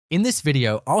In this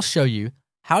video, I'll show you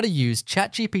how to use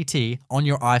ChatGPT on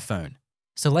your iPhone.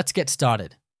 So let's get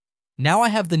started. Now I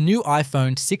have the new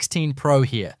iPhone 16 Pro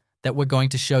here that we're going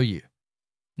to show you.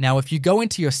 Now if you go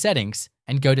into your settings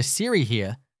and go to Siri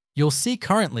here, you'll see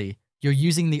currently you're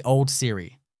using the old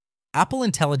Siri. Apple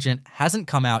Intelligent hasn't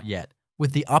come out yet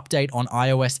with the update on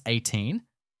iOS 18.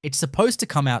 It's supposed to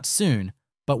come out soon,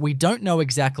 but we don't know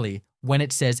exactly when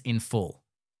it says in full.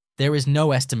 There is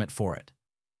no estimate for it.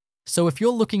 So if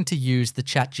you're looking to use the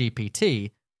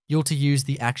ChatGPT, you'll to use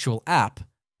the actual app,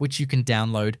 which you can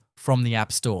download from the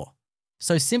App Store.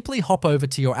 So simply hop over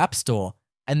to your App Store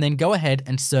and then go ahead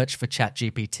and search for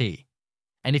ChatGPT.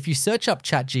 And if you search up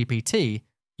ChatGPT,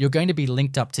 you're going to be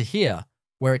linked up to here,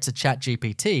 where it's a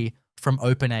ChatGPT from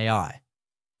OpenAI.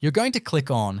 You're going to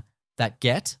click on that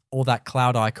Get or that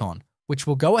cloud icon, which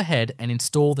will go ahead and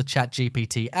install the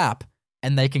ChatGPT app,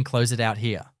 and they can close it out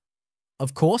here.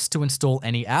 Of course, to install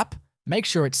any app, make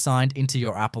sure it's signed into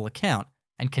your Apple account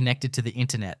and connected to the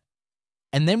internet.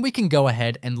 And then we can go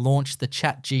ahead and launch the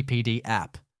ChatGPT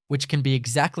app, which can be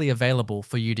exactly available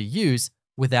for you to use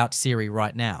without Siri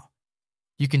right now.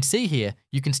 You can see here,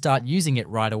 you can start using it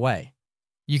right away.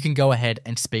 You can go ahead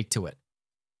and speak to it.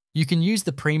 You can use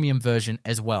the premium version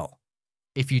as well.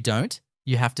 If you don't,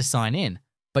 you have to sign in,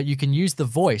 but you can use the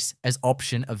voice as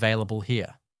option available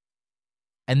here.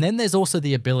 And then there's also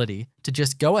the ability to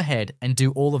just go ahead and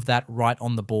do all of that right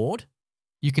on the board.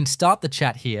 You can start the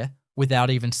chat here without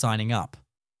even signing up.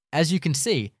 As you can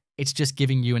see, it's just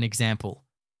giving you an example.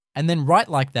 And then right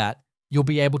like that, you'll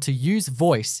be able to use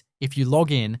voice if you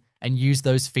log in and use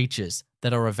those features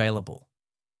that are available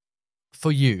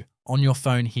for you on your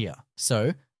phone here.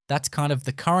 So that's kind of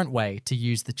the current way to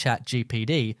use the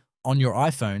ChatGPT on your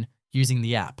iPhone using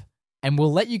the app. And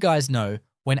we'll let you guys know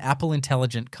when Apple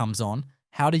Intelligent comes on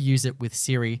how to use it with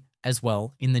Siri as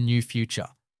well in the near future.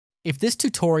 If this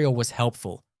tutorial was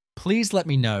helpful, please let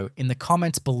me know in the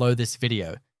comments below this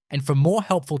video. And for more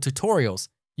helpful tutorials,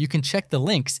 you can check the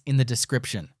links in the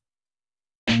description.